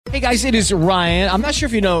Hey guys, it is Ryan. I'm not sure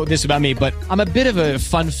if you know this about me, but I'm a bit of a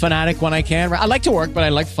fun fanatic when I can. I like to work, but I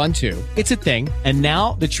like fun too. It's a thing. And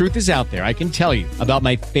now the truth is out there. I can tell you about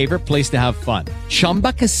my favorite place to have fun.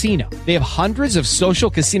 Chumba Casino. They have hundreds of social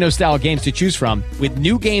casino style games to choose from with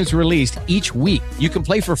new games released each week. You can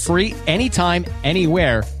play for free anytime,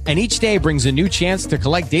 anywhere. And each day brings a new chance to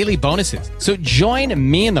collect daily bonuses. So join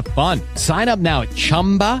me in the fun. Sign up now at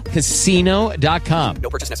ChumbaCasino.com. No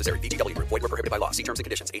purchase necessary. VGW. Void where prohibited by law. See terms and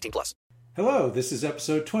conditions. 18+. Hello, this is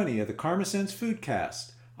episode 20 of the Karmasense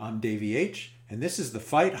Foodcast. I'm Davey H., and this is the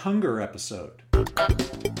Fight Hunger episode.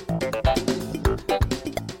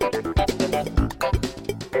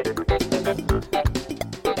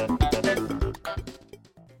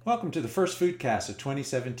 Welcome to the first Foodcast of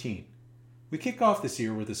 2017. We kick off this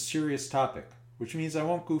year with a serious topic, which means I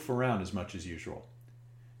won't goof around as much as usual.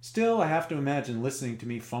 Still, I have to imagine listening to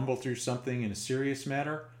me fumble through something in a serious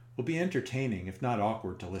matter will be entertaining, if not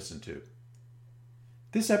awkward, to listen to.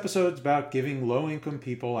 This episode's about giving low-income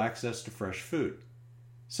people access to fresh food.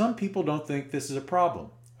 Some people don't think this is a problem,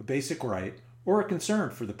 a basic right, or a concern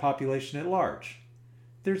for the population at large.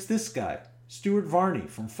 There's this guy, Stuart Varney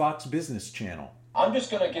from Fox Business Channel. I'm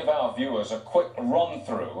just going to give our viewers a quick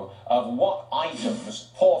run-through of what items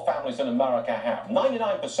poor families in America have.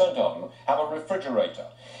 99% of them have a refrigerator.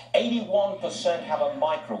 81% have a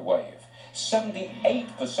microwave.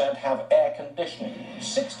 78% have air conditioning.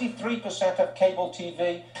 63% have cable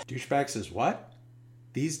TV. Douchebag says what?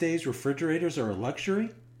 These days refrigerators are a luxury?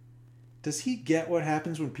 Does he get what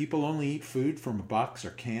happens when people only eat food from a box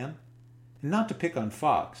or can? And not to pick on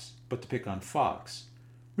Fox, but to pick on Fox.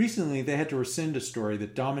 Recently, they had to rescind a story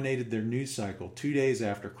that dominated their news cycle 2 days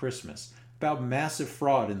after Christmas about massive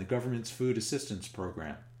fraud in the government's food assistance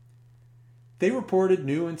program. They reported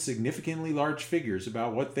new and significantly large figures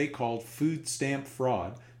about what they called food stamp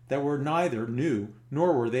fraud that were neither new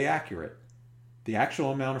nor were they accurate. The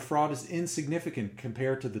actual amount of fraud is insignificant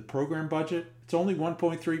compared to the program budget. It's only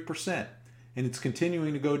 1.3%, and it's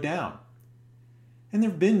continuing to go down. And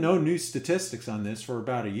there have been no new statistics on this for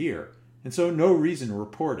about a year, and so no reason to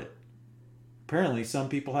report it. Apparently, some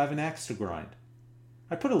people have an axe to grind.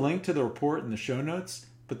 I put a link to the report in the show notes,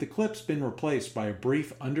 but the clip's been replaced by a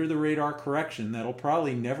brief under-the-radar correction that'll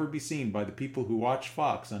probably never be seen by the people who watch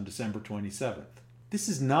Fox on December 27th. This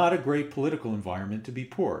is not a great political environment to be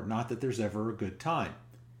poor, not that there's ever a good time.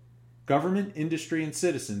 Government, industry, and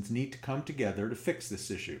citizens need to come together to fix this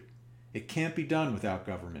issue. It can't be done without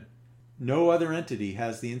government. No other entity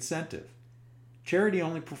has the incentive. Charity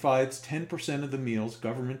only provides 10% of the meals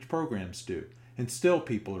government programs do, and still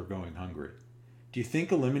people are going hungry. Do you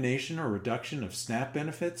think elimination or reduction of SNAP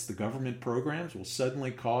benefits, the government programs, will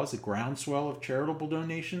suddenly cause a groundswell of charitable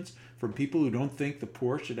donations from people who don't think the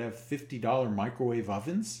poor should have $50 microwave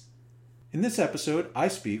ovens? In this episode, I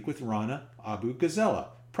speak with Rana Abu Gazella,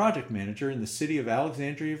 project manager in the city of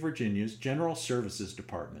Alexandria, Virginia's General Services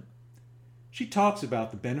Department. She talks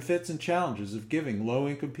about the benefits and challenges of giving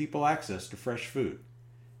low-income people access to fresh food.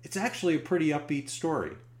 It's actually a pretty upbeat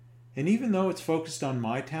story. And even though it's focused on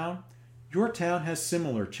my town, your town has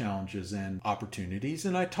similar challenges and opportunities,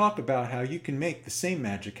 and I talk about how you can make the same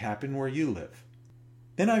magic happen where you live.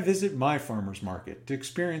 Then I visit my farmer's market to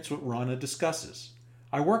experience what Rana discusses.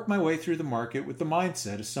 I work my way through the market with the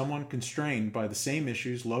mindset of someone constrained by the same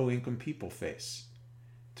issues low-income people face.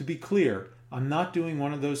 To be clear, I'm not doing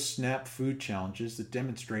one of those SNAP food challenges that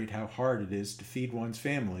demonstrate how hard it is to feed one's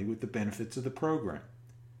family with the benefits of the program.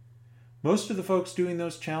 Most of the folks doing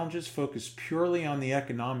those challenges focus purely on the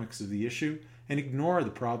economics of the issue and ignore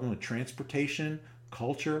the problem of transportation,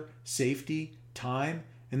 culture, safety, time,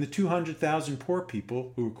 and the 200,000 poor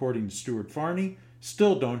people who, according to Stuart Varney,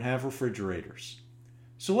 still don't have refrigerators.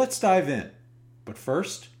 So let's dive in. But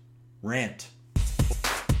first, rant.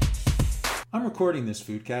 I'm recording this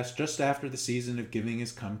Foodcast just after the season of giving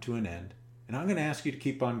has come to an end, and I'm going to ask you to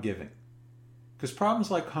keep on giving. Because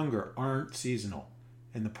problems like hunger aren't seasonal.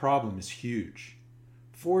 And the problem is huge.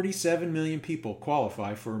 47 million people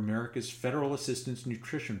qualify for America's Federal Assistance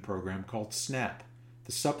Nutrition Program called SNAP,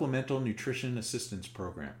 the Supplemental Nutrition Assistance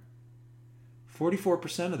Program.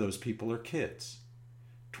 44% of those people are kids.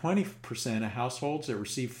 20% of households that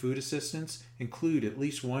receive food assistance include at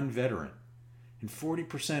least one veteran. And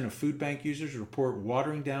 40% of food bank users report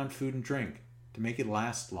watering down food and drink to make it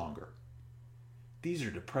last longer. These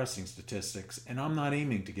are depressing statistics, and I'm not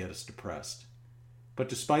aiming to get us depressed. But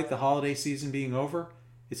despite the holiday season being over,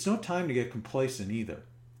 it's no time to get complacent either.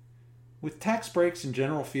 With tax breaks and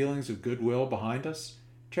general feelings of goodwill behind us,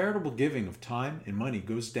 charitable giving of time and money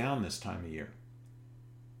goes down this time of year.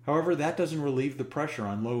 However, that doesn't relieve the pressure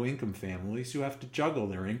on low-income families who have to juggle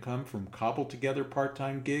their income from cobbled-together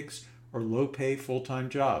part-time gigs or low-pay full-time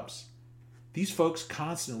jobs. These folks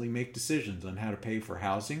constantly make decisions on how to pay for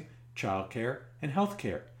housing, childcare, and health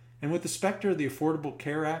care. And with the specter of the Affordable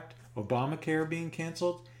Care Act, Obamacare being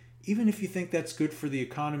canceled, even if you think that's good for the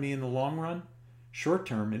economy in the long run,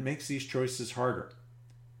 short-term it makes these choices harder.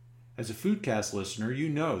 As a Foodcast listener, you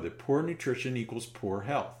know that poor nutrition equals poor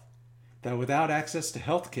health. That without access to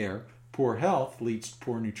health care, poor health leads to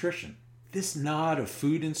poor nutrition. This knot of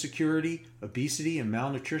food insecurity, obesity, and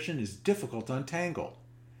malnutrition is difficult to untangle.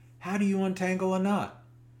 How do you untangle a knot?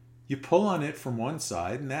 You pull on it from one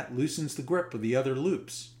side and that loosens the grip of the other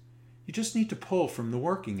loops. You just need to pull from the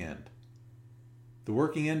working end. The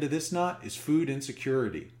working end of this knot is food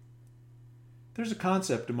insecurity. There's a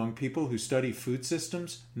concept among people who study food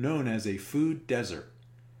systems known as a food desert.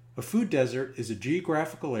 A food desert is a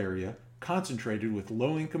geographical area concentrated with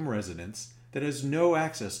low-income residents that has no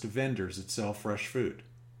access to vendors that sell fresh food.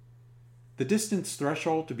 The distance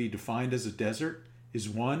threshold to be defined as a desert is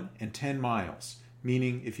 1 and 10 miles,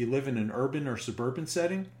 meaning if you live in an urban or suburban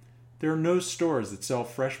setting, there are no stores that sell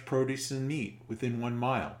fresh produce and meat within 1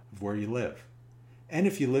 mile of where you live. And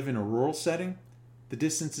if you live in a rural setting, the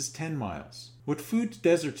distance is 10 miles. What food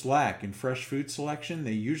deserts lack in fresh food selection,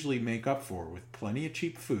 they usually make up for with plenty of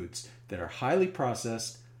cheap foods that are highly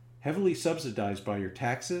processed, heavily subsidized by your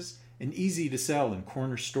taxes, and easy to sell in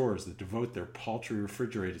corner stores that devote their paltry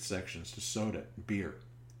refrigerated sections to soda and beer.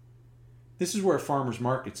 This is where farmers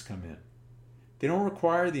markets come in. They don't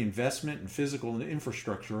require the investment and physical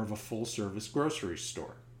infrastructure of a full-service grocery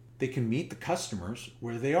store. They can meet the customers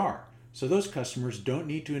where they are, so those customers don't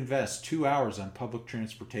need to invest 2 hours on public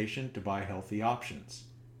transportation to buy healthy options.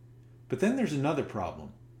 But then there's another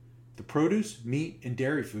problem. The produce, meat, and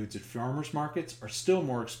dairy foods at farmers markets are still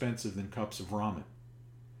more expensive than cups of ramen.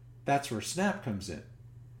 That's where SNAP comes in.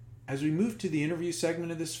 As we move to the interview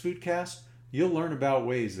segment of this Foodcast, you'll learn about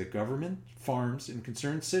ways that government, farms, and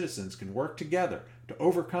concerned citizens can work together to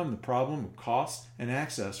overcome the problem of cost and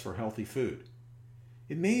access for healthy food.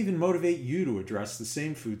 It may even motivate you to address the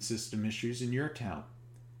same food system issues in your town.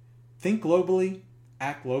 Think globally,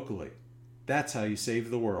 act locally. That's how you save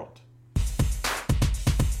the world.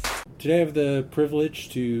 Today I have the privilege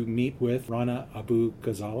to meet with Rana Abu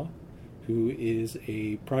Ghazala, who is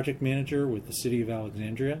a project manager with the City of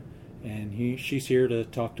Alexandria, and she's here to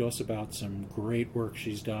talk to us about some great work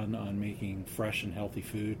she's done on making fresh and healthy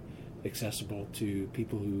food accessible to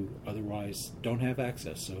people who otherwise don't have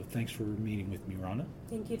access. So thanks for meeting with me, Rana.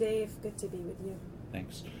 Thank you, Dave. Good to be with you.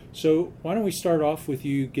 Thanks. So why don't we start off with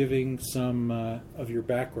you giving some of your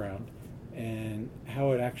background and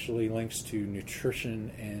how it actually links to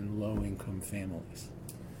nutrition and low-income families.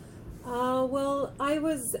 Well, I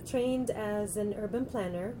was trained as an urban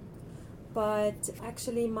planner, but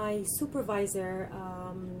actually my supervisor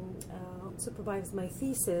supervised my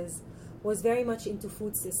thesis was very much into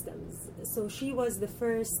food systems. So she was the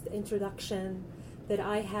first introduction that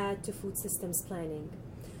I had to food systems planning.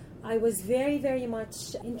 I was very, very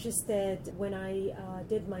much interested when I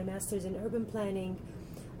did my master's in urban planning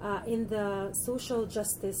in the social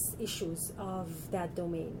justice issues of that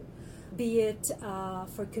domain, be it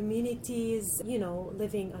for communities,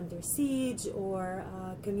 living under siege, or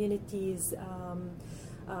communities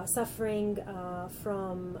suffering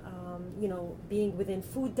from, being within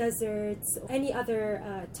food deserts, any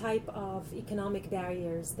other type of economic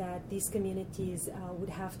barriers that these communities would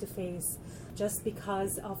have to face just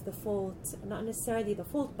because of the fault, not necessarily the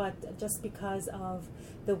fault, but just because of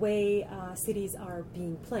the way cities are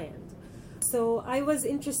being planned. So I was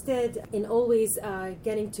interested in always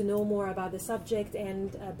getting to know more about the subject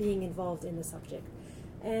and being involved in the subject.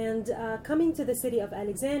 And coming to the city of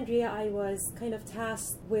Alexandria, I was kind of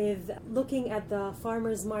tasked with looking at the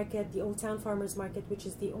farmers market, the Old Town Farmers Market, which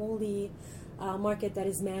is the only market that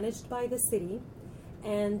is managed by the city,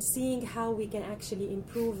 and seeing how we can actually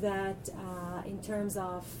improve that in terms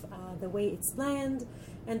of the way it's planned,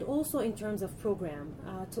 and also in terms of program,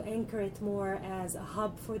 to anchor it more as a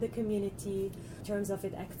hub for the community in terms of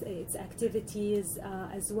its activities,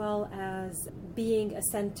 as well as being a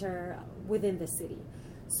center within the city.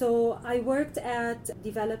 So I worked at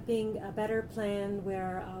developing a better plan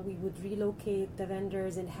where we would relocate the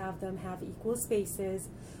vendors and have them have equal spaces.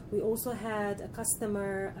 We also had a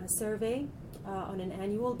customer survey on an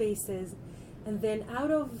annual basis. And then out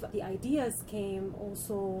of the ideas came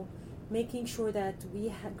also making sure that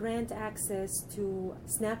we grant access to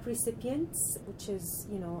SNAP recipients, which is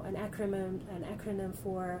an acronym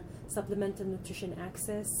for Supplemental Nutrition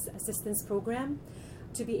Access Assistance Program.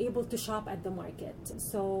 to be able to shop at the market.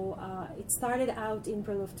 So it started out in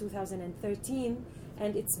April of 2013,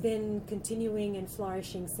 and it's been continuing and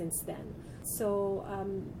flourishing since then. So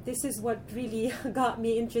this is what really got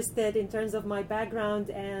me interested in terms of my background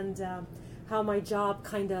and how my job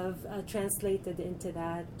kind of translated into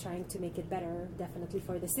that, trying to make it better, definitely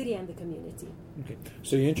for the city and the community. Okay,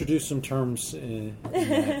 so you introduced some terms in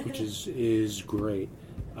that, which is great.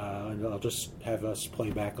 And I'll just have us play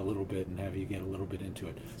back a little bit and have you get a little bit into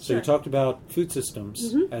it. So Sure. you talked about food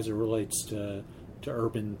systems as it relates to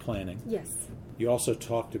urban planning. Yes. You also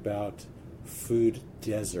talked about food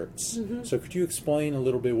deserts. So could you explain a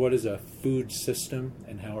little bit what is a food system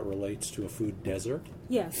and how it relates to a food desert?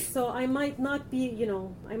 Yes, so I might not be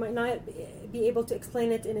able to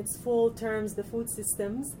explain it in its full terms, the food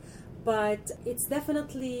systems, but it's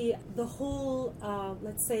definitely the whole,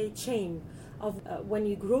 let's say, chain of when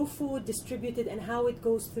you grow food, distribute it, and how it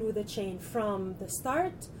goes through the chain from the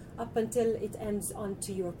start up until it ends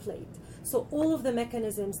onto your plate. So all of the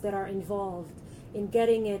mechanisms that are involved in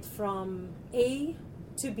getting it from A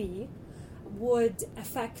to B would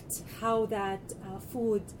affect how that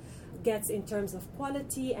food gets in terms of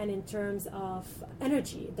quality and in terms of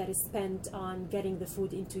energy that is spent on getting the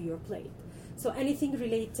food into your plate. So anything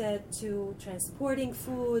related to transporting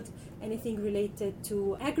food, anything related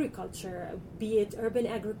to agriculture, be it urban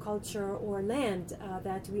agriculture or land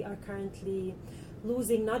that we are currently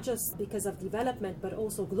losing, not just because of development, but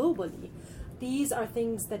also globally. These are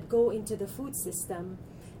things that go into the food system,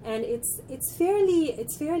 and it's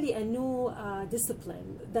fairly a new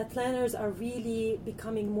discipline that planners are really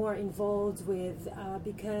becoming more involved with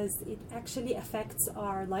because it actually affects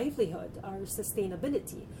our livelihood, our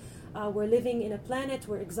sustainability. We're living in a planet,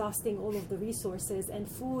 we're exhausting all of the resources, and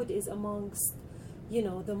food is amongst,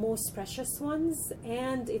 the most precious ones,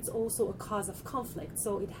 and it's also a cause of conflict.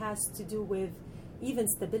 So it has to do with even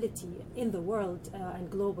stability in the world and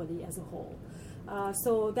globally as a whole.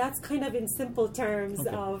 So that's kind of in simple terms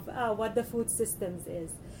of what the food systems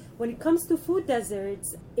is. When it comes to food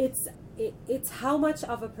deserts, it's how much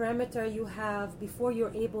of a perimeter you have before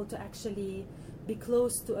you're able to actually be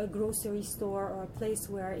close to a grocery store or a place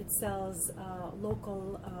where it sells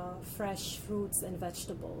local fresh fruits and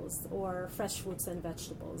vegetables, or fresh fruits and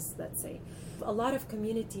vegetables, let's say. A lot of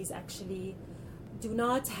communities actually do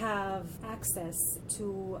not have access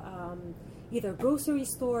to either grocery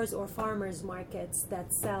stores or farmers markets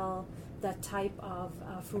that sell that type of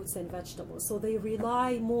fruits and vegetables. So they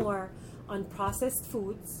rely more on processed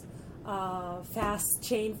foods, fast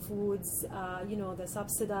chain foods, the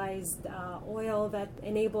subsidized oil that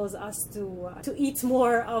enables us to eat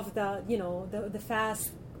more of the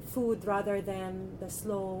fast food rather than the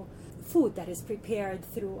slow food that is prepared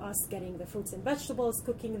through us getting the fruits and vegetables,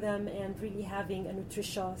 cooking them, and really having a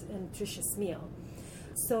nutritious meal.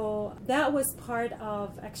 So that was part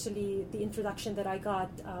of actually the introduction that I got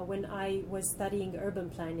when I was studying urban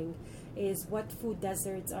planning, is what food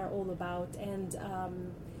deserts are all about. And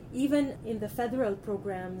even in the federal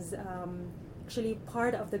programs, actually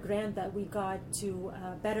part of the grant that we got to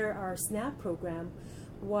better our SNAP program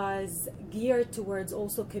was geared towards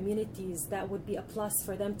also communities. That would be a plus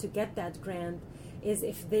for them to get that grant, is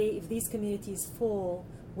if these communities fall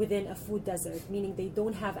within a food desert, meaning they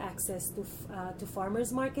don't have access to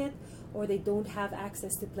farmers market, or they don't have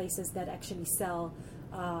access to places that actually sell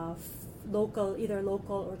either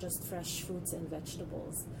local or just fresh fruits and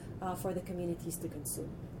vegetables for the communities to consume.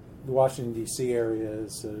 The Washington, D.C. area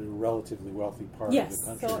is a relatively wealthy part of the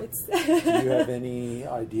country. So it's Do you have any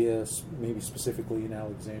ideas, maybe specifically in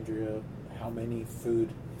Alexandria, how many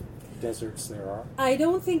food deserts there are? I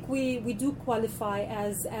don't think we do qualify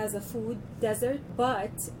as a food desert,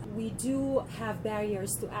 but we do have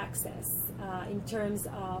barriers to access in terms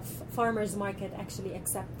of farmers market actually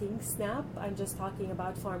accepting SNAP. I'm just talking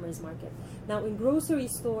about farmers market. Now in grocery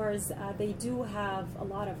stores, they do have, a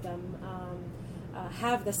lot of them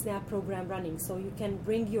have the SNAP program running. So you can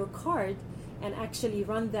bring your card and actually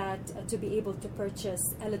run that to be able to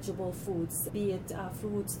purchase eligible foods, be it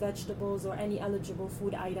fruits, vegetables, or any eligible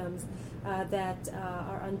food items that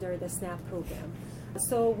are under the SNAP program.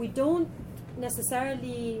 So we don't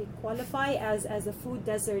necessarily qualify as a food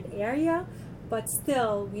desert area, but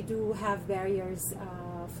still we do have barriers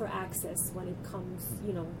for access when it comes,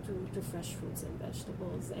 to fresh fruits and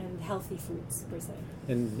vegetables and healthy foods per se.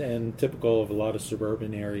 And typical of a lot of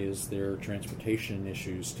suburban areas, there are transportation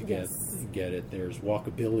issues to get it. There's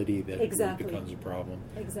walkability that Exactly. becomes a problem.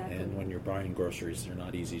 Exactly. And when you're buying groceries, they're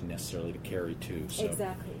not easy necessarily to carry too. So.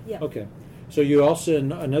 Exactly. Yeah. Okay. So you also,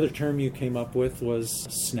 another term you came up with was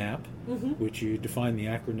SNAP. which you defined the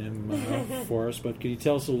acronym for us, but can you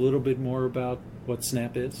tell us a little bit more about what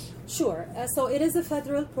SNAP is? Sure. So it is a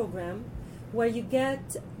federal program where you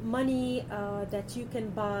get money that you can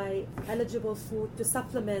buy eligible food to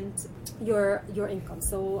supplement your income.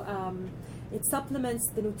 So it supplements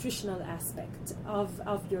the nutritional aspect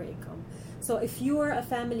of your income. So if you're a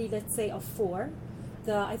family, let's say, of four,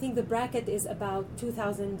 I think the bracket is about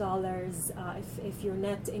 $2,000 if your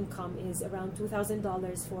net income is around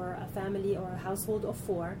 $2,000 for a family or a household of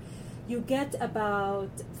four. You get about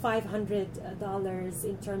 $500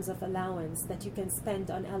 in terms of allowance that you can spend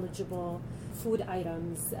on eligible food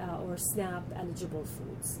items or SNAP eligible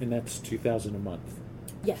foods. And that's $2,000 a month?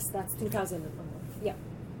 Yes, that's $2,000 a month. Yeah.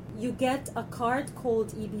 You get a card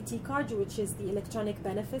called EBT card, which is the electronic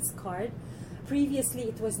benefits card. Previously,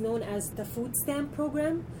 it was known as the food stamp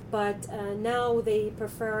program, but now they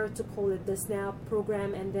prefer to call it the SNAP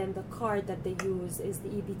program, and then the card that they use is the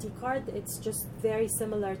EBT card. It's just very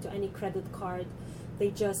similar to any credit card.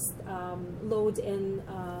 They just load in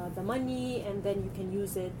the money, and then you can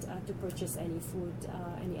use it to purchase any food,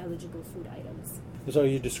 any eligible food items. So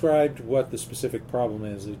you described what the specific problem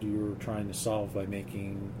is that you were trying to solve by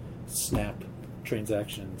making SNAP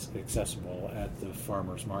transactions accessible at the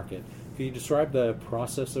farmers market. Can you describe the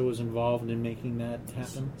process that was involved in making that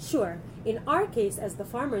happen? Sure. In our case, as the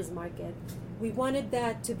farmers market, we wanted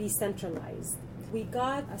that to be centralized. We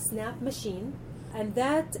got a SNAP machine, and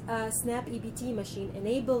that SNAP EBT machine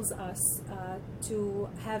enables us to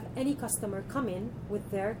have any customer come in with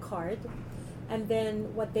their card, and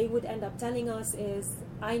then what they would end up telling us is,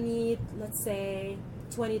 I need, let's say,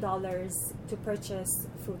 $20 to purchase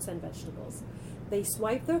fruits and vegetables. They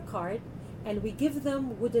swipe their card, and we give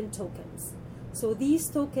them wooden tokens. So these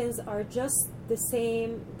tokens are just the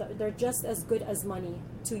same, they're just as good as money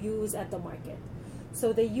to use at the market.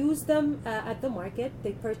 So they use them at the market.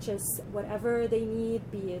 They purchase whatever they need,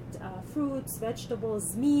 be it fruits,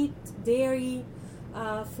 vegetables, meat, dairy,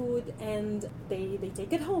 food, and they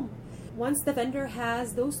take it home. Once the vendor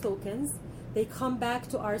has those tokens, they come back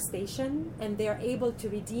to our station, and they are able to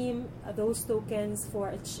redeem those tokens for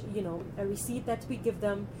a receipt that we give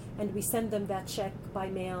them, and we send them that check by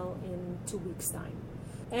mail in 2 weeks' time.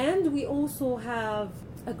 And we also have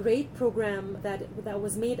a great program that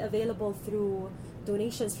was made available through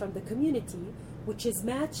donations from the community, which is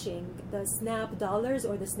matching the SNAP dollars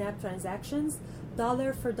or the SNAP transactions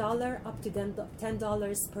dollar for dollar up to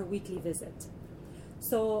 $10 per weekly visit.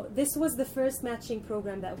 So this was the first matching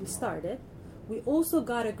program that we started. We also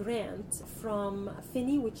got a grant from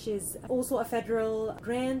FINI, which is also a federal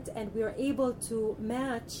grant, and we were able to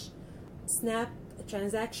match SNAP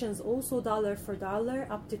transactions also dollar for dollar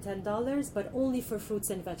up to $10, but only for fruits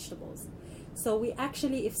and vegetables. So we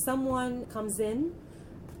actually, if someone comes in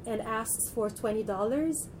and asks for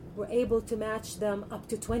 $20, we're able to match them up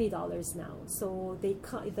to $20 now. So they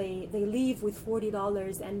leave with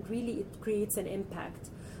 $40, and really it creates an impact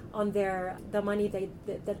on the money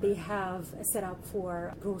that they have set up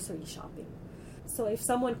for grocery shopping. So if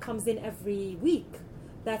someone comes in every week,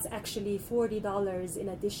 that's actually $40 in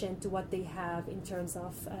addition to what they have in terms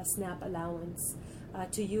of SNAP allowance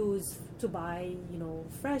to use to buy,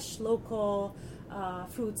 fresh, local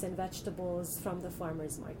fruits and vegetables from the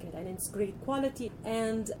farmers market. And it's great quality,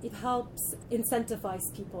 and it helps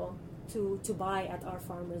incentivize people to buy at our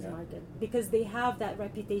farmers market, because they have that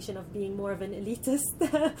reputation of being more of an elitist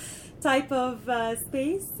type of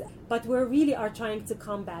space. But we really are trying to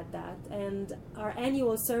combat that, and our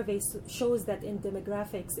annual survey shows that in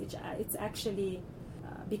demographics it's actually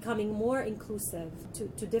becoming more inclusive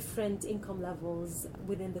to different income levels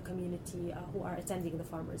within the community who are attending the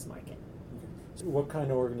farmers market. So what kind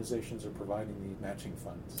of organizations are providing the matching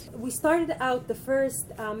funds? We started out, the first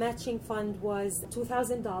matching fund was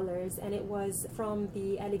 $2,000, and it was from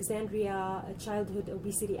the Alexandria Childhood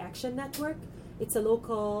Obesity Action Network. It's a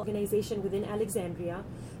local organization within Alexandria.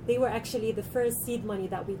 They were actually the first seed money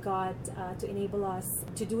that we got to enable us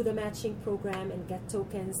to do the matching program and get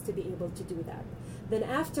tokens to be able to do that. Then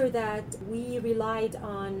after that, we relied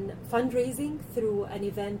on fundraising through an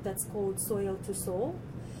event that's called Soil to Soul.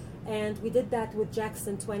 And we did that with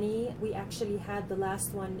Jackson 20. We actually had the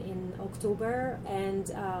last one in October, and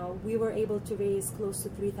we were able to raise close to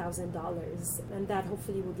 $3,000, and that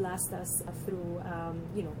hopefully would last us through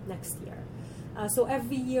next year. So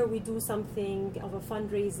every year we do something of a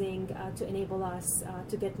fundraising to enable us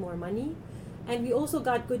to get more money. And we also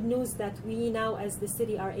got good news that we now, as the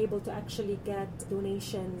city, are able to actually get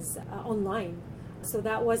donations online. So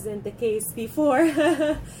that wasn't the case before.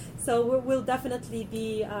 So we'll definitely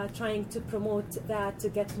be trying to promote that to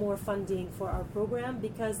get more funding for our program,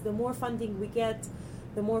 because the more funding we get,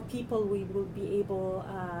 the more people we will be able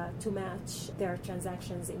to match their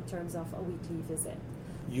transactions in terms of a weekly visit.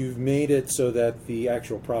 You've made it so that the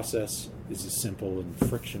actual process is as simple and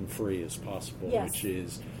friction-free as possible, Yes. which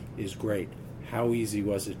is great. How easy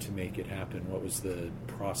was it to make it happen? What was the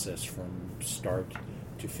process from start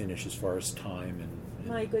to finish as far as time? And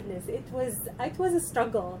My goodness, it was a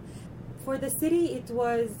struggle. For the city, it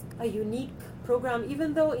was a unique program,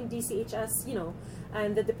 even though in DCHS,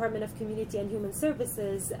 and the Department of Community and Human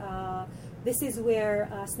Services, this is where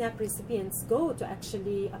SNAP recipients go to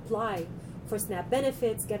actually apply for SNAP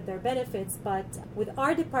benefits, get their benefits. But with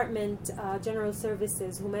our department, General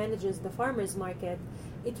Services, who manages the farmers market,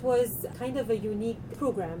 it was kind of a unique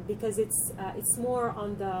program because it's more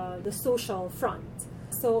on the social front.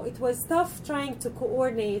 So it was tough trying to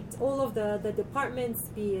coordinate all of the departments,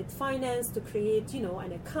 be it finance, to create,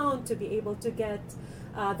 an account, to be able to get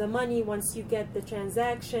the money once you get the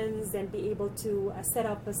transactions, and be able to set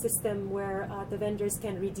up a system where the vendors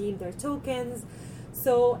can redeem their tokens.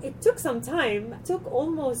 So it took some time. It took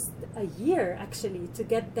almost a year, actually, to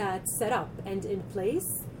get that set up and in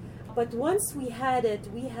place. But once we had it,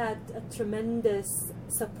 we had a tremendous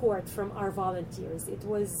support from our volunteers. It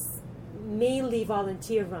was mainly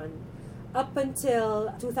volunteer run up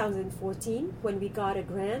until 2014, when we got a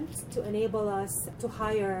grant to enable us to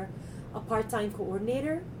hire a part-time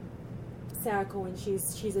coordinator, Sarah Cohen.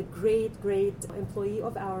 She's a great employee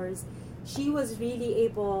of ours. She was really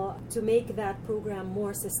able to make that program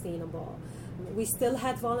more sustainable. We still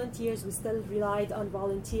had volunteers. We still relied on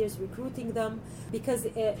volunteers, recruiting them, because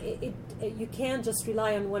you can't just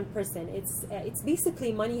rely on one person. It's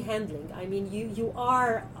basically money handling. I mean, you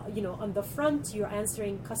are on the front. You're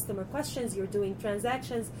answering customer questions. You're doing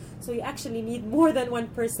transactions. So you actually need more than one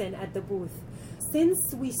person at the booth.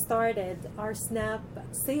 Since we started, our SNAP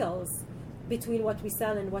sales between what we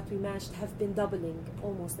sell and what we matched have been doubling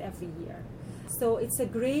almost every year. So it's a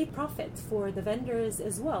great profit for the vendors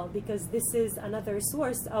as well, because this is another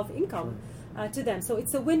source of income to them. So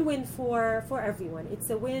it's a win-win for everyone. It's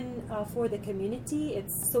a win for the community.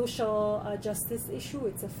 It's a social justice issue.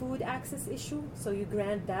 It's a food access issue. So you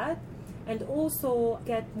grant that, and also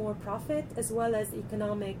get more profit as well as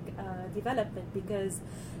economic development, because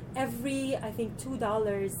every, I think,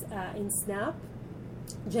 $2 in SNAP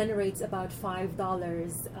generates about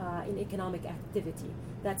 $5 in economic activity.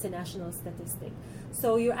 That's a national statistic.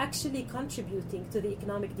 So you're actually contributing to the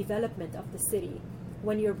economic development of the city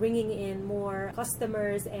when you're bringing in more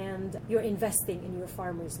customers, and you're investing in your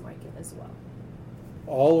farmers market as well.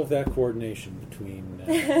 All of that coordination between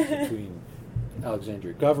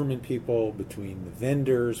Alexandria government people, between the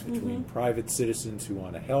vendors, between private citizens who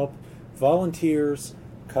want to help, volunteers,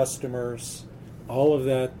 customers, all of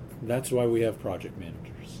that. That's why we have project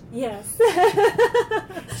managers. Yes.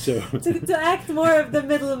 So to act more of the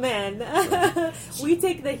middleman. We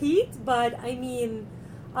take the heat, but I mean,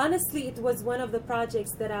 honestly, it was one of the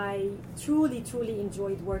projects that I truly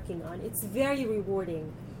enjoyed working on. It's very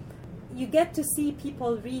rewarding. You get to see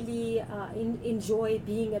people really enjoy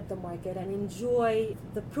being at the market and enjoy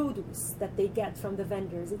the produce that they get from the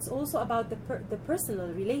vendors. It's also about the personal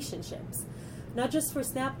relationships, not just for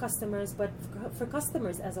SNAP customers, but for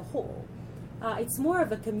customers as a whole. It's more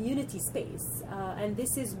of a community space, and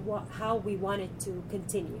this is how we want it to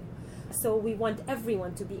continue. So we want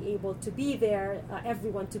everyone to be able to be there,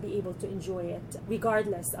 everyone to be able to enjoy it,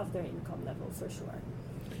 regardless of their income level, for sure.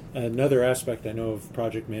 Another aspect I know of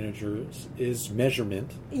project managers is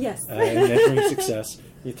measurement. Yes. And measuring success.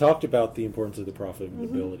 You talked about the importance of the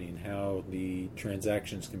profitability and how the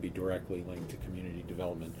transactions can be directly linked to community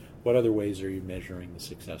development. What other ways are you measuring the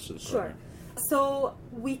success of the program? Sure. So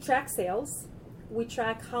we track sales. We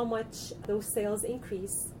track how much those sales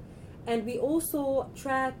increase. And we also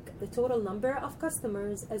track the total number of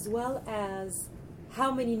customers, as well as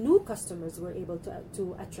how many new customers we're able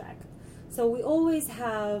to attract. So we always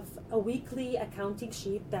have a weekly accounting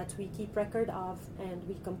sheet that we keep record of, and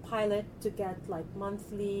we compile it to get like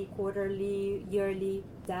monthly, quarterly, yearly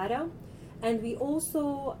data. And we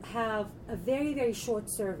also have a very short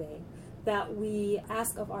survey that we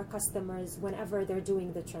ask of our customers whenever they're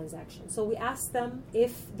doing the transaction. So we ask them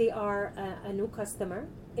if they are a new customer.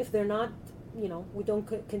 If they're not, we don't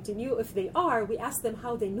continue. If they are, we ask them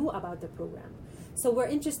how they knew about the program. So we're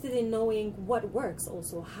interested in knowing what works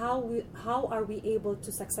also. How are we able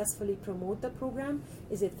to successfully promote the program?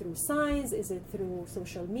 Is it through signs? Is it through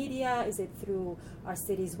social media? Is it through our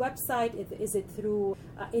city's website? Is it through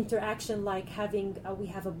interaction, like we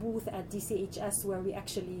have a booth at DCHS where we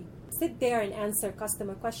actually sit there and answer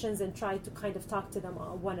customer questions and try to kind of talk to them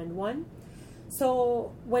one-on-one.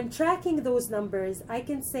 So when tracking those numbers, I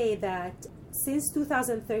can say that since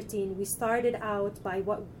 2013, we started out by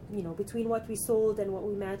between what we sold and what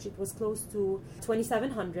we matched, it was close to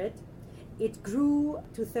 2,700. It grew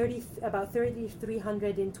to about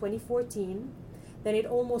 3,300 in 2014. Then it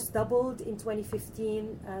almost doubled in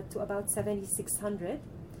 2015 to about 7,600.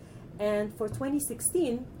 And for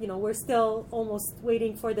 2016, we're still almost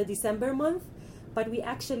waiting for the December month, but we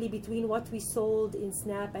actually, between what we sold in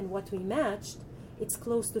SNAP and what we matched, it's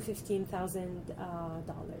close to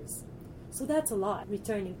 $15,000. So that's a lot,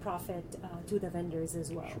 returning profit to the vendors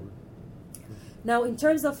as well. Sure. Now, in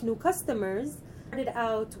terms of new customers, started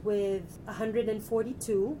out with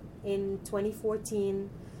 142 in 2014.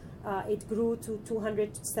 It grew to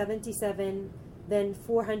 277, then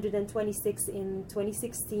 426 in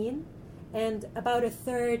 2016, and about a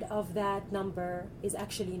third of that number is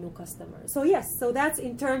actually new customers. So yes, so that's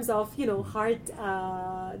in terms of hard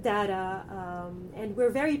data, and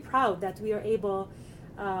we're very proud that we are able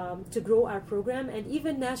to grow our program. And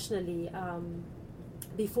even nationally,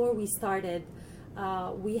 before we started,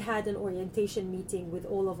 we had an orientation meeting with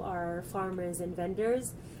all of our farmers and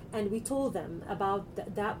vendors, and we told them about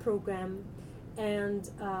that program. And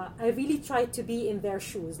I really tried to be in their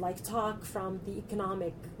shoes, like talk from the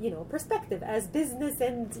economic, perspective as business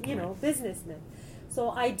and, businessmen.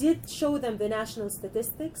 So I did show them the national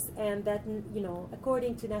statistics, and that,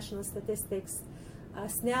 according to national statistics,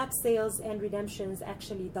 SNAP sales and redemptions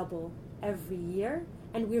actually double every year.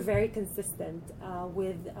 And we're very consistent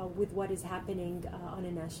with what is happening on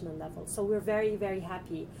a national level. So we're very, very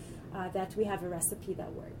happy that we have a recipe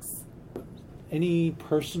that works. Any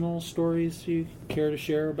personal stories you care to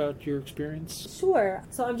share about your experience? Sure.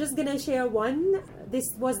 So I'm just going to share one.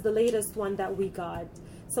 This was the latest one that we got.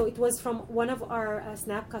 So it was from one of our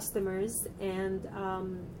SNAP customers, and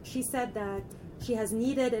she said that she has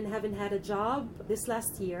needed and haven't had a job this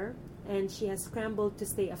last year, and she has scrambled to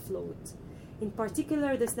stay afloat. In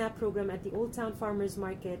particular, the SNAP program at the Old Town Farmers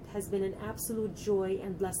Market has been an absolute joy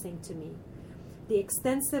and blessing to me. The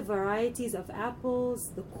extensive varieties of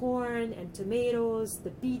apples, the corn and tomatoes, the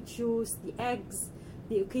beet juice, the eggs,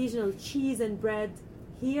 the occasional cheese and bread.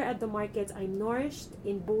 Here at the market, I'm nourished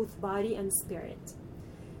in both body and spirit.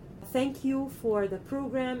 Thank you for the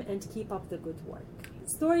program and keep up the good work.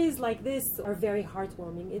 Stories like this are very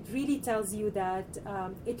heartwarming. It really tells you that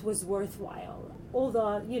it was worthwhile. All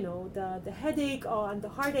the headache and the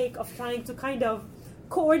heartache of trying to kind of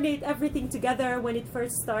coordinate everything together when it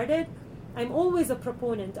first started. I'm always a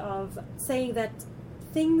proponent of saying that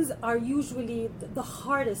things are usually the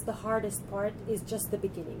hardest part is just the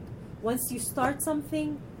beginning. Once you start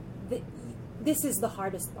something, this is the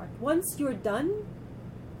hardest part. Once you're done,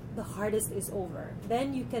 the hardest is over.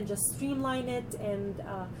 Then you can just streamline it, and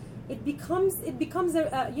it becomes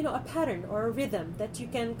a pattern or a rhythm that you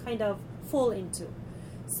can kind of fall into.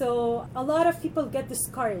 So a lot of people get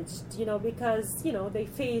discouraged, because, they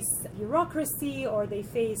face bureaucracy or they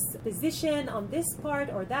face position on this part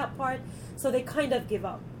or that part, so they kind of give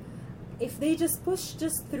up. If they just push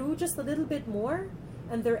through just a little bit more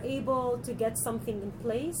and they're able to get something in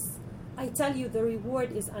place, I tell you, the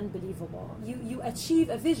reward is unbelievable. You achieve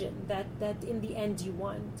a vision that in the end you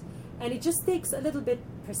want. And it just takes a little bit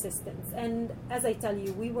persistence. And as I tell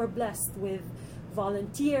you, we were blessed with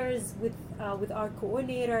volunteers, with our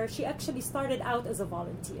coordinator. She actually started out as a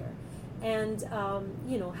volunteer, and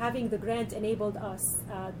having the grant enabled us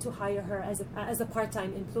to hire her as a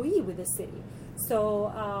part-time employee with the city.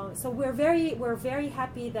 So we're very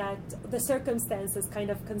happy that the circumstances kind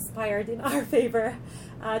of conspired in our favor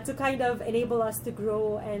to kind of enable us to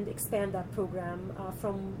grow and expand that program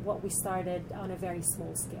from what we started on a very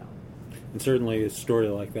small scale. And certainly a story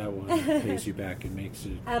like that one pays you back and makes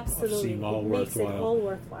it seem all worthwhile. Makes it all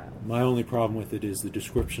worthwhile. My only problem with it is the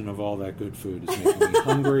description of all that good food is making me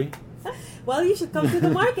hungry. Well, you should come to the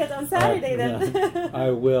market on Saturday then. Yeah,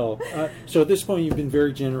 I will. So at this point, you've been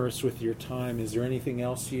very generous with your time. Is there anything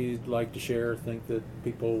else you'd like to share or think that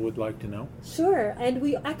people would like to know? Sure. And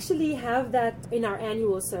we actually have that in our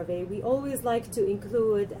annual survey. We always like to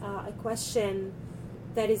include a question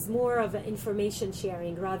that is more of an information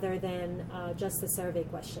sharing rather than just a survey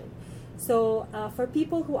question. So for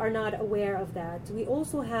people who are not aware of that, we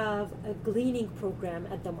also have a gleaning program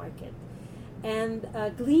at the market. And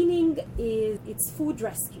gleaning it's food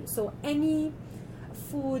rescue. So any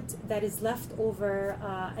food that is left over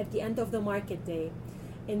at the end of the market day,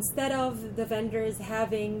 instead of the vendors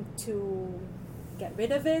having to get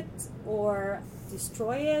rid of it or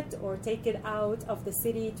destroy it or take it out of the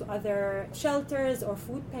city to other shelters or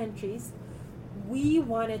food pantries, we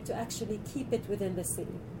wanted to actually keep it within the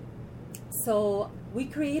city. So we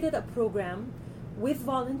created a program with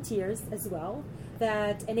volunteers as well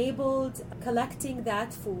that enabled collecting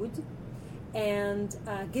that food and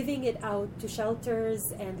giving it out to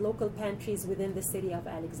shelters and local pantries within the city of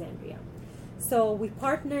Alexandria. So we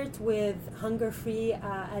partnered with Hunger Free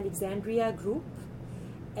Alexandria Group,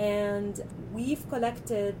 and we've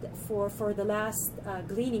collected for the last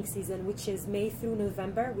gleaning season, which is May through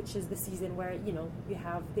November, which is the season where you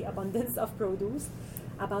have the abundance of produce,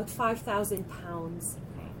 about 5,000 pounds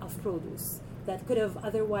of produce that could have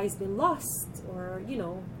otherwise been lost or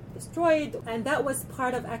destroyed. And that was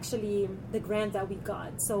part of actually the grant that we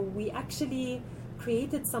got. So we actually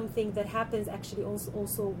created something that happens actually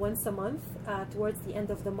also once a month towards the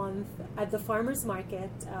end of the month at the farmers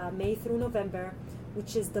market, May through November,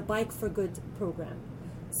 which is the Bike for Good program.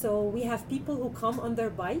 So we have people who come on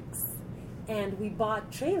their bikes, and we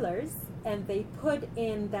bought trailers, and they put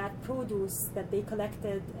in that produce that they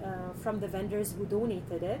collected from the vendors who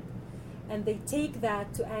donated it, and they take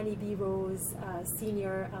that to Annie B. Rose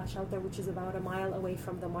Senior Shelter, which is about a mile away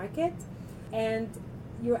from the market, and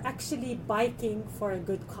you're actually biking for a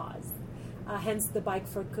good cause. Hence the Bike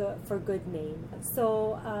for Good name.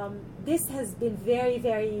 So this has been very,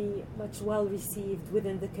 very much well received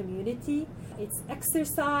within the community. It's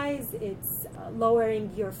exercise, it's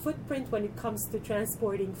lowering your footprint when it comes to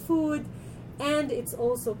transporting food, and it's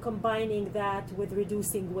also combining that with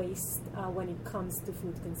reducing waste when it comes to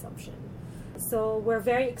food consumption. So we're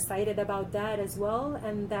very excited about that as well,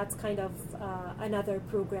 and that's kind of another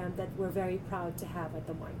program that we're very proud to have at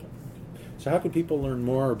the market. So how can people learn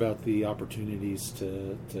more about the opportunities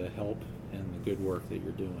to help and the good work that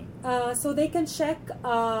you're doing? So they can check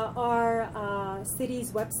our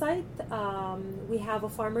city's website. We have a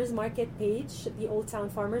farmers market page, the Old Town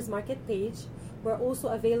Farmers Market page. We're also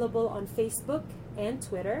available on Facebook and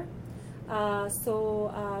Twitter.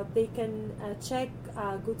 So they can check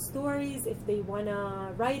good stories. If they want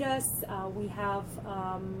to write us, we have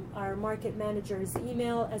our market manager's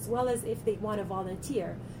email, as well as if they want to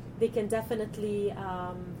volunteer. They can definitely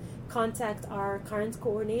contact our current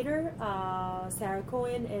coordinator, Sarah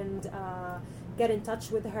Cohen, and get in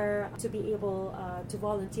touch with her to be able to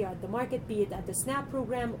volunteer at the market, be it at the SNAP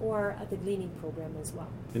program or at the gleaning program as well.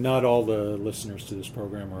 And not all the listeners to this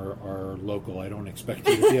program are local. I don't expect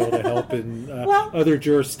you to be able to help in other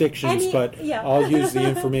jurisdictions, but yeah. I'll use the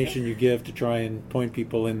information you give to try and point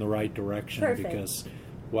people in the right direction. Perfect. Because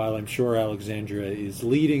while I'm sure Alexandria is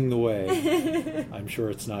leading the way, I'm sure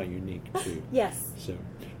it's not unique too. Yes. So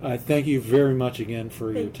thank you very much again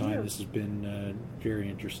for your time. This has been very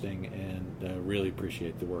interesting, and really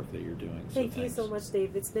appreciate the work that you're doing. Thank you so much,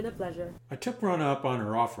 Dave. It's been a pleasure. I took Rona up on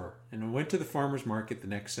her offer and went to the farmer's market the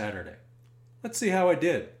next Saturday. Let's see how I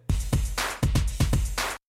did.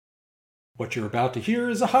 What you're about to hear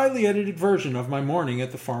is a highly edited version of my morning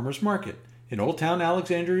at the farmer's market in Old Town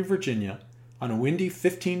Alexandria, Virginia, on a windy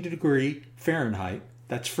 15-degree Fahrenheit,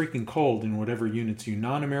 that's freaking cold in whatever units you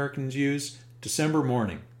non-Americans use, December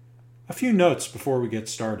morning. A few notes before we get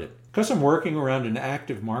started. Because I'm working around an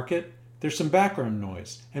active market, there's some background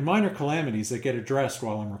noise and minor calamities that get addressed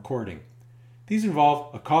while I'm recording. These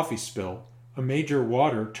involve a coffee spill, a major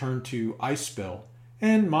water turned to ice spill,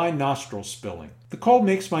 and my nostrils spilling. The cold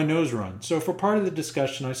makes my nose run, so for part of the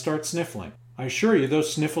discussion I start sniffling. I assure you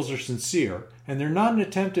those sniffles are sincere, and they're not an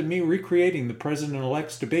attempt at me recreating the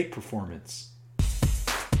President-elect's debate performance.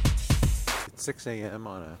 It's 6 a.m.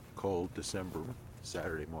 on a cold December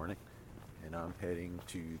Saturday morning, and I'm heading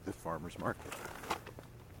to the farmer's market.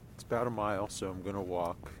 It's about a mile, so I'm going to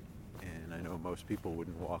walk, and I know most people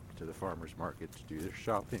wouldn't walk to the farmer's market to do their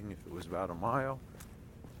shopping if it was about a mile,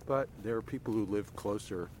 but there are people who live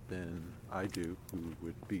closer than I do who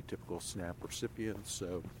would be typical SNAP recipients,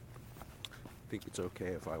 so I think it's okay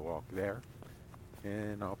if I walk there,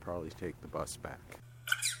 and I'll probably take the bus back.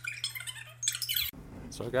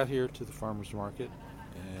 So I got here to the farmer's market,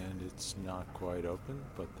 and it's not quite open,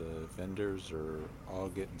 but the vendors are all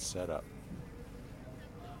getting set up.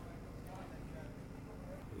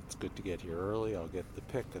 It's good to get here early. I'll get the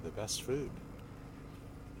pick of the best food.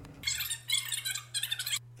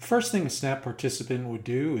 The first thing a SNAP participant would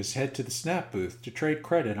do is head to the SNAP booth to trade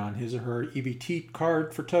credit on his or her EBT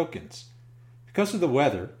card for tokens. Because of the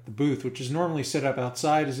weather, the booth, which is normally set up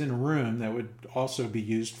outside, is in a room that would also be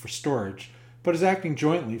used for storage, but is acting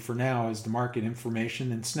jointly for now as the market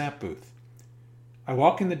information and SNAP booth. I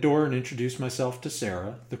walk in the door and introduce myself to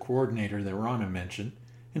Sarah, the coordinator that Rana mentioned,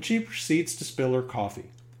 and she proceeds to spill her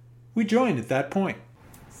coffee. We join at that point.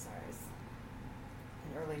 Sorry, it's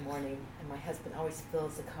an early morning, and my husband always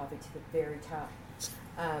fills the coffee to the very top.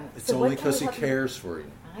 It's so only because he cares for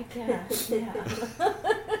you. I guess, yeah.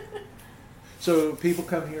 So people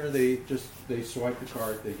come here, they swipe the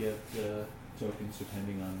card, they get tokens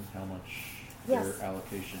depending on how much Yes. their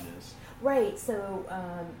allocation is. Right. So,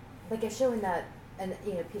 like I show in that, and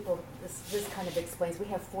people, this kind of explains. We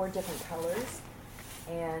have 4 different colors,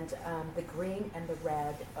 and the green and the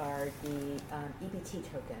red are the EBT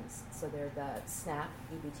tokens. So they're the SNAP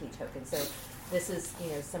EBT tokens. So this is,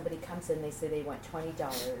 somebody comes in, they say they want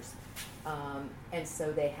 $20, and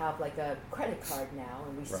so they have like a credit card now,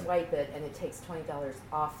 and we swipe it, and it takes $20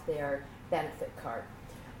 off their benefit card.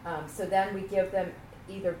 So then we give them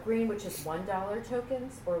either green, which is $1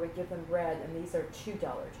 tokens, or we give them red, and these are $2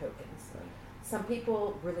 tokens. Right. Some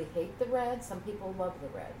people really hate the red, some people love the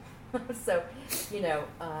red. So,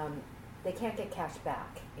 they can't get cash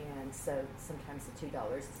back, and so sometimes the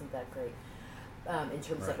 $2 isn't that great in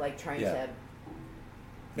terms of like trying to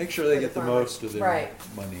make sure they get the most of their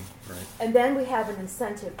money. Right. And then we have an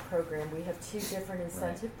incentive program. We have 2 different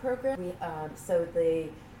incentive programs. So the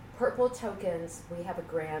purple tokens, we have a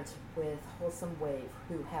grant with Wholesome Wave,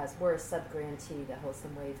 we're a sub-grantee to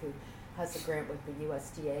Wholesome Wave, who has a grant with the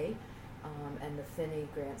USDA, and the FINI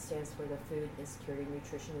grant stands for the Food Insecurity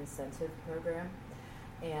Nutrition Incentive Program.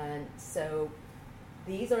 And so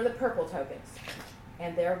these are the purple tokens,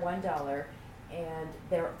 and they're $1, and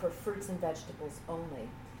they're for fruits and vegetables only.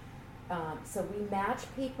 So we match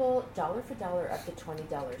people dollar for dollar up to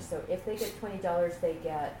 $20. So if they get $20, they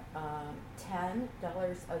get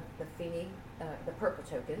 $10 of the FINI, the purple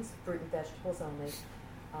tokens, fruit and vegetables only,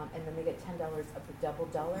 and then they get $10 of the double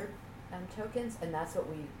dollar tokens, and that's what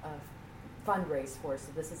we fundraise for.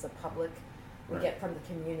 So this is a public, we get from the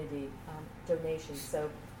community donations. So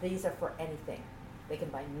these are for anything. They can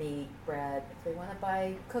buy meat, bread. If they want to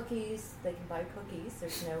buy cookies, they can buy cookies.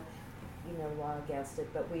 There's no law against it,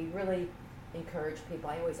 but we really encourage people.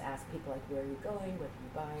 I always ask people, like, where are you going, what are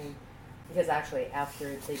you buying? Because actually,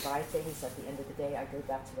 after they buy things, at the end of the day, I go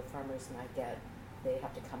back to the farmers and they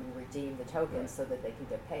have to come and redeem the tokens so that they can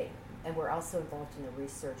get paid. And we're also involved in a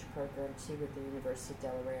research program too with the University of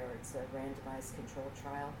Delaware. It's a randomized controlled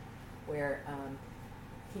trial where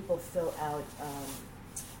people fill out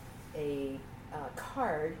a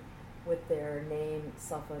card with their name,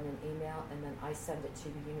 cell phone, and email, and then I send it to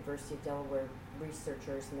the University of Delaware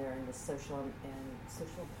researchers, and they're in the social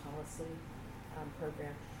policy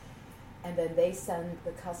program. And then they send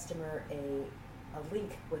the customer a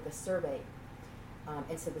link with a survey.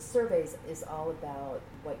 And so the survey is all about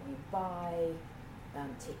what you buy,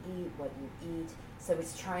 to eat, what you eat. So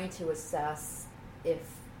it's trying to assess if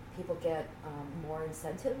people get more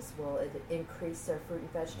incentives. Will it increase their fruit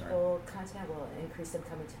and vegetable content? Will it increase them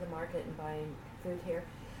coming to the market and buying food here?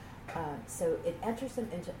 So it enters them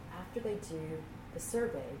into, after they do the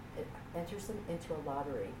survey, it enters them into a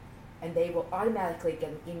lottery. And they will automatically get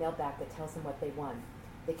an email back that tells them what they won.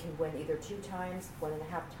 They can win either 2 times,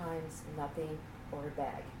 1.5 times, nothing, or a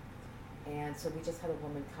bag. And so we just had a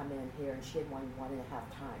woman come in here, and she had won 1.5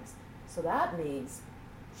 times. So that means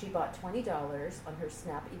she bought $20 on her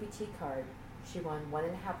SNAP EBT card. She won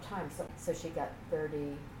 1.5 times. So she got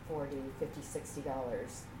 $30, $40, $50, $60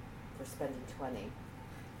 for spending 20.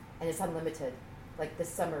 And it's unlimited. Like this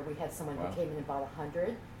summer, we had someone who came in and bought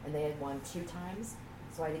 100, and they had won 2 times.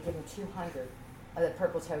 So I had to give them 200 of the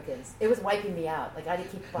purple tokens. It was wiping me out. Like I had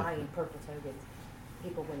to keep buying purple tokens.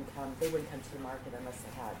 People wouldn't come. They wouldn't come to the market unless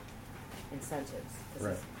they had incentives,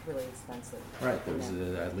 because it's really expensive. Right.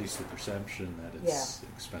 There's at least the perception that it's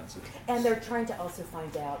expensive. And they're trying to also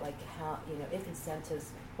find out, like, how, if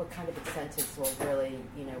incentives, what kind of incentives will really,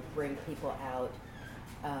 bring people out.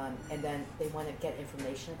 And then they want to get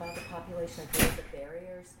information about the population. Like, what are the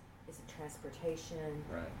barriers? Is it transportation?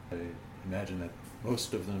 Right. I imagine that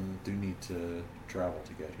most of them do need to travel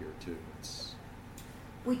to get here, too.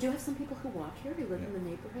 We do have some people who walk here, who live in the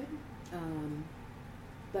neighborhood,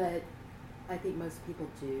 but I think most people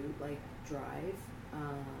do, like, drive.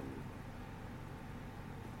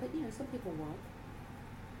 But, some people walk.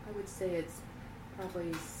 I would say it's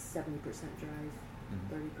probably 70% drive,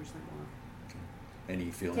 30% walk. Okay.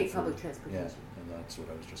 Any feeling Take for public transportation. Yeah, and that's what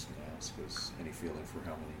I was just going to ask, was any feeling for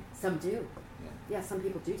how many? Some do. Yeah, some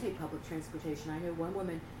people do take public transportation. I know one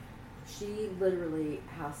woman, she literally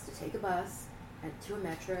has to take a bus to a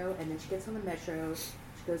metro, and then she gets on the metro,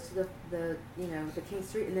 she goes to the King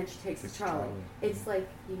Street, and then she takes the trolley. It's like,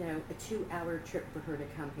 a 2-hour trip for her to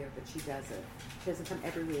come here, but she does it. She doesn't come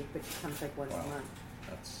every week, but she comes like once a month.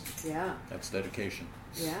 That's dedication.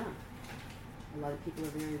 Yeah. A lot of people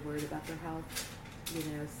are very worried about their health,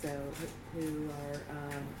 so who are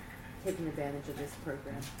taking advantage of this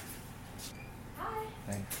program. Hi.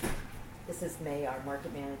 Hey. This is May, our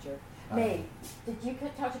market manager. Hi. May, did you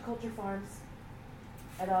talk to Culture Farms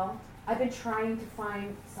at all? I've been trying to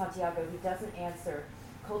find Santiago. He doesn't answer.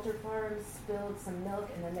 Coulter Farms spilled some milk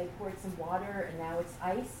and then they poured some water and now it's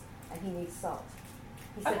ice and he needs salt.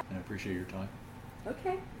 He said, I appreciate your time.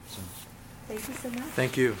 okay, So, thank you so much.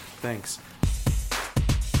 thank you. Thanks.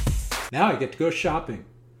 Now I get to go shopping.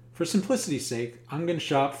 For simplicity's sake, I'm going to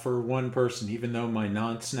shop for one person, even though my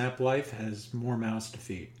non-SNAP life has more mouths to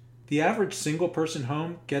feed. The average single-person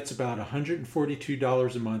home gets about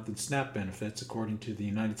 $142 a month in SNAP benefits, according to the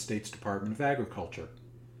United States Department of Agriculture.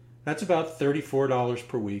 That's about $34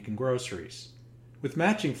 per week in groceries. With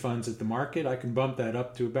matching funds at the market, I can bump that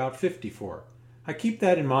up to about $54. I keep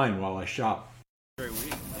that in mind while I shop.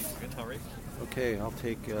 Okay, I'll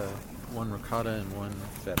take one ricotta and one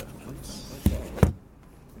feta, please.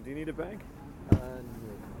 Do you need a bag? Okay.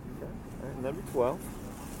 And number 12.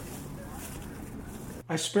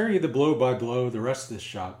 I spare you the blow-by-blow the rest of this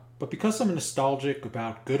shop, but because I'm nostalgic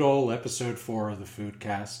about good old episode 4 of the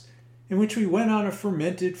Foodcast, in which we went on a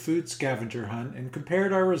fermented food scavenger hunt and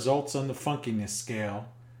compared our results on the funkiness scale,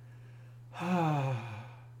 I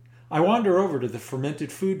wander over to the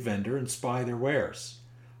fermented food vendor and spy their wares.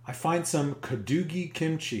 I find some kadugi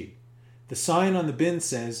kimchi. The sign on the bin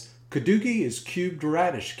says, "Kadugi is cubed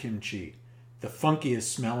radish kimchi, the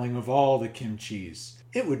funkiest smelling of all the kimchis.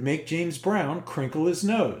 It would make James Brown crinkle his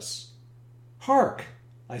nose." Hark,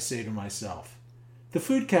 I say to myself. The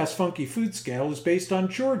Foodcast Funky Food Scale is based on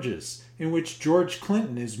George's, in which George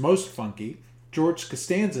Clinton is most funky, George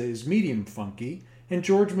Costanza is medium funky, and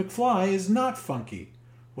George McFly is not funky.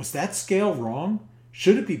 Was that scale wrong?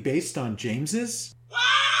 Should it be based on James's?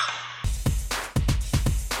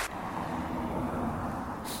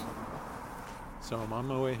 So I'm on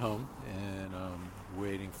my way home and I'm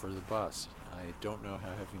waiting for the bus. I don't know how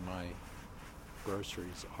heavy my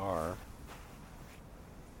groceries are.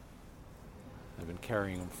 I've been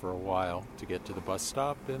carrying them for a while to get to the bus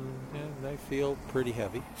stop and they feel pretty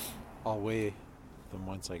heavy. I'll weigh them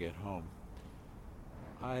once I get home.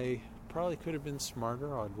 I probably could have been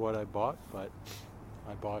smarter on what I bought, but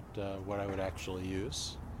I bought what I would actually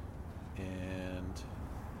use. And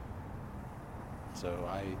so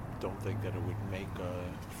I don't think that it would make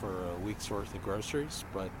for a week's worth of groceries,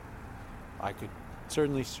 but I could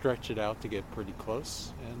certainly stretch it out to get pretty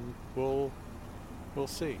close, and we'll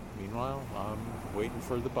see. Meanwhile, I'm waiting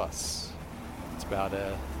for the bus. It's about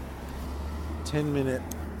a 10-minute,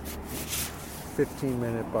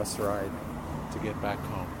 15-minute bus ride to get back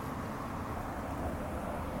home.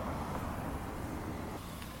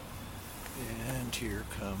 And here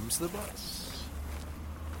comes the bus.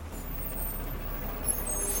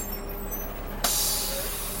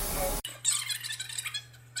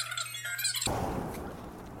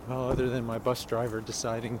 Well, other than my bus driver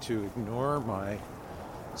deciding to ignore my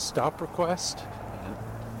stop request and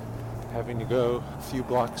having to go a few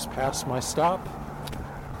blocks past my stop,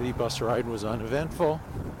 the bus ride was uneventful,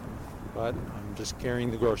 but I'm just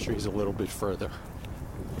carrying the groceries a little bit further.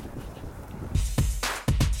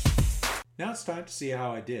 Now it's time to see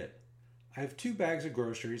how I did. I have 2 bags of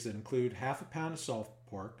groceries that include half a pound of salt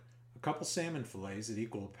pork, a couple salmon fillets that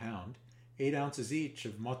equal a pound, 8 ounces each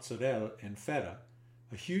of mozzarella and feta,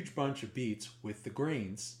 a huge bunch of beets with the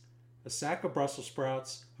greens, a sack of Brussels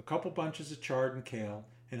sprouts, a couple bunches of chard and kale,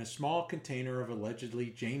 and a small container of allegedly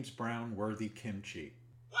James Brown worthy kimchi.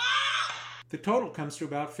 The total comes to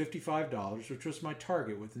about $55, which was my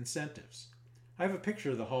target with incentives. I have a picture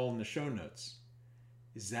of the haul in the show notes.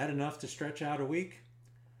 Is that enough to stretch out a week?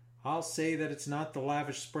 I'll say that it's not the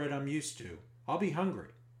lavish spread I'm used to. I'll be hungry,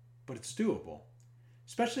 but it's doable.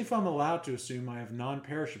 Especially if I'm allowed to assume I have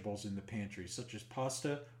non-perishables in the pantry, such as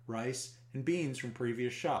pasta, rice, and beans from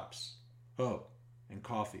previous shops. Oh, and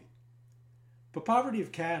coffee. But poverty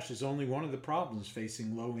of cash is only one of the problems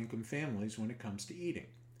facing low-income families when it comes to eating.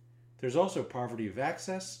 There's also poverty of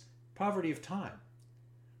access, poverty of time.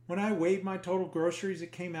 When I weighed my total groceries,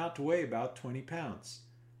 it came out to weigh about 20 pounds.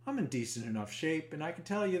 I'm in decent enough shape, and I can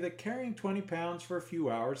tell you that carrying 20 pounds for a few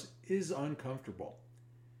hours is uncomfortable.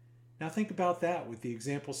 Now think about that with the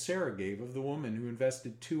example Sarah gave of the woman who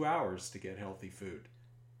invested 2 hours to get healthy food,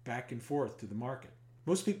 back and forth to the market.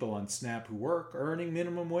 Most people on SNAP who work are earning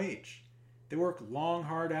minimum wage. They work long,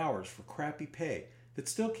 hard hours for crappy pay that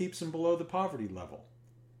still keeps them below the poverty level.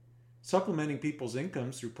 Supplementing people's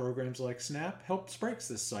incomes through programs like SNAP helps break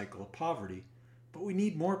this cycle of poverty, but we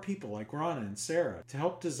need more people like Rana and Sarah to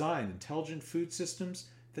help design intelligent food systems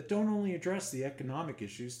that don't only address the economic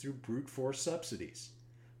issues through brute force subsidies,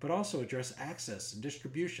 but also address access and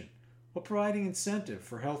distribution while providing incentive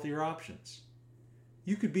for healthier options.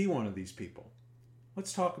 You could be one of these people.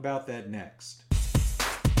 Let's talk about that next.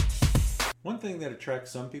 One thing that attracts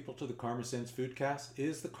some people to the Karma Sense Foodcast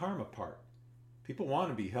is the karma part. People want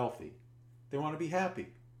to be healthy. they want to be happy,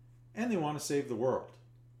 and they want to save the world.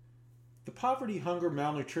 The poverty, hunger,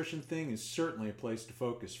 malnutrition thing is certainly a place to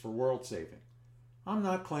focus for world saving. I'm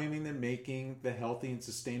not claiming that making the healthy and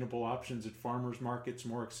sustainable options at farmers markets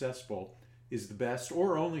more accessible is the best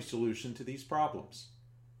or only solution to these problems.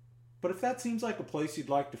 But if that seems like a place you'd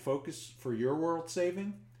like to focus for your world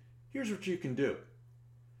saving, here's what you can do.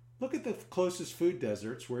 Look at the closest food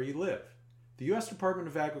deserts where you live. The U.S. Department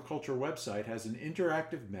of Agriculture website has an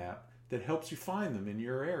interactive map that helps you find them in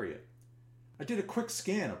your area. I did a quick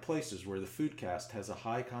scan of places where the Foodcast has a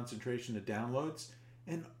high concentration of downloads,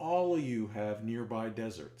 and all of you have nearby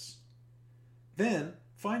deserts. Then,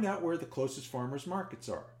 find out where the closest farmers markets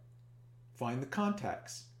are. Find the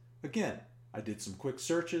contacts. Again, I did some quick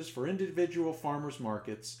searches for individual farmers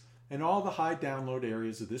markets, and all the high download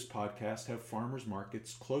areas of this podcast have farmers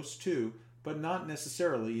markets close to, but not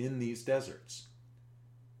necessarily in these deserts.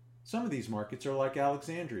 Some of these markets are like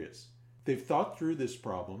Alexandria's. They've thought through this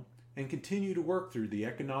problem and continue to work through the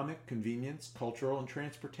economic, convenience, cultural, and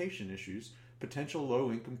transportation issues potential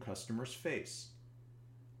low-income customers face.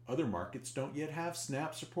 Other markets don't yet have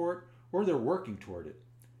SNAP support, or they're working toward it.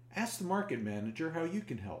 Ask the market manager how you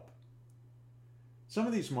can help. Some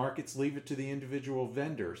of these markets leave it to the individual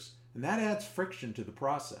vendors, and that adds friction to the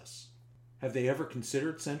process. Have they ever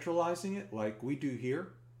considered centralizing it like we do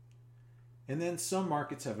here? And then some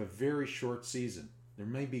markets have a very short season. There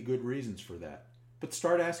may be good reasons for that. But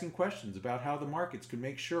start asking questions about how the markets can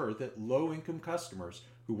make sure that low-income customers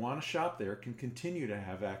who want to shop there can continue to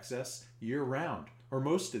have access year-round, or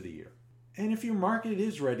most of the year. And if your market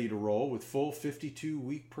is ready to roll with full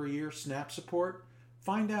 52-week-per-year SNAP support,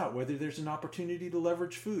 find out whether there's an opportunity to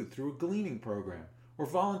leverage food through a gleaning program, or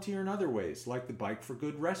volunteer in other ways like the Bike for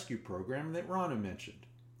Good rescue program that Rana mentioned.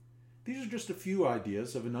 These are just a few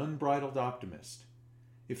ideas of an unbridled optimist.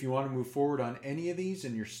 If you want to move forward on any of these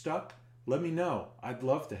and you're stuck, let me know. I'd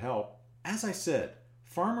love to help. As I said,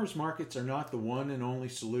 farmers markets are not the one and only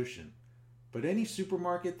solution, but any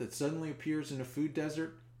supermarket that suddenly appears in a food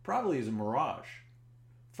desert probably is a mirage.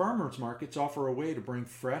 Farmers markets offer a way to bring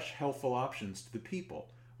fresh, healthful options to the people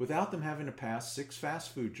without them having to pass 6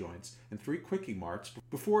 fast food joints and 3 quickie marts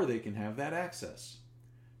before they can have that access.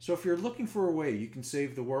 So if you're looking for a way you can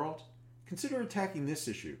save the world, consider attacking this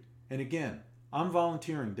issue. And again, I'm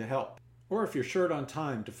volunteering to help. Or if you're short on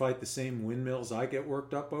time to fight the same windmills I get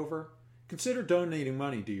worked up over, consider donating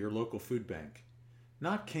money to your local food bank.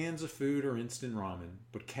 Not cans of food or instant ramen,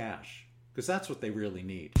 but cash, because that's what they really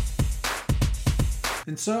need.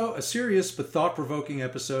 And so, a serious but thought-provoking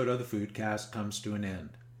episode of the Foodcast comes to an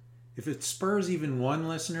end. If it spurs even one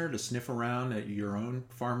listener to sniff around at your own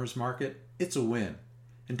farmer's market, it's a win.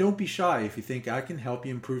 And don't be shy if you think I can help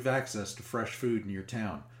you improve access to fresh food in your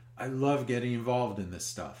town. I love getting involved in this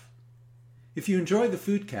stuff. If you enjoyed the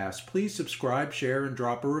Foodcast, please subscribe, share, and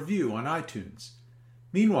drop a review on iTunes.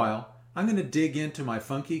 Meanwhile, I'm going to dig into my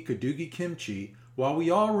funky Kadugi kimchi while we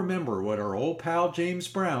all remember what our old pal James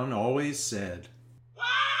Brown always said.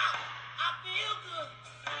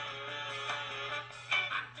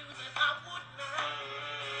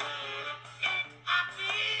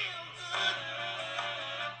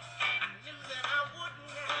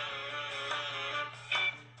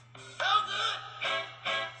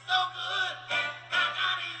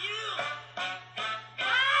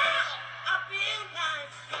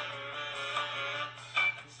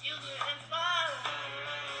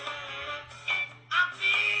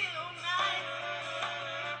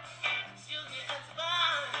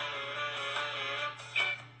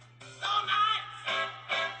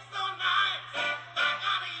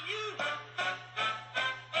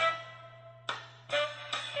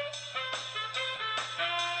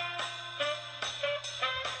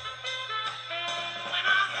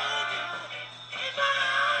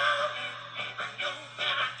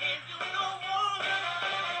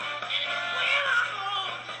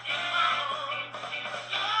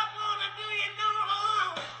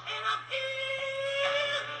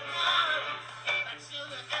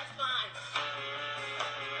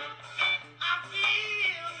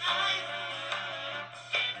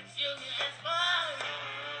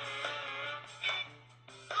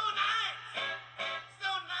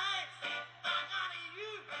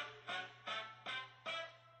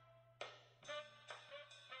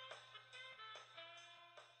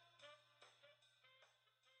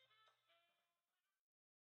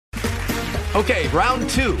 Okay, round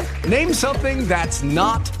 2. Name something that's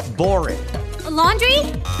not boring. A laundry?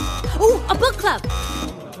 Ooh, a book club.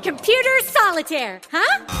 Computer solitaire,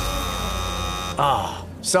 huh? Ah,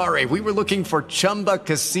 sorry, we were looking for Chumba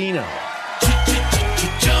Casino.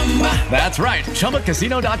 That's right.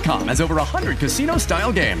 ChumbaCasino.com has over 100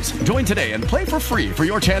 casino-style games. Join today and play for free for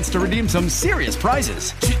your chance to redeem some serious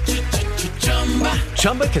prizes.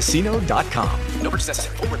 ChumbaCasino.com. No purchase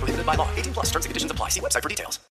necessary. Void where prohibited by law. 18 plus terms and conditions apply. See website for details.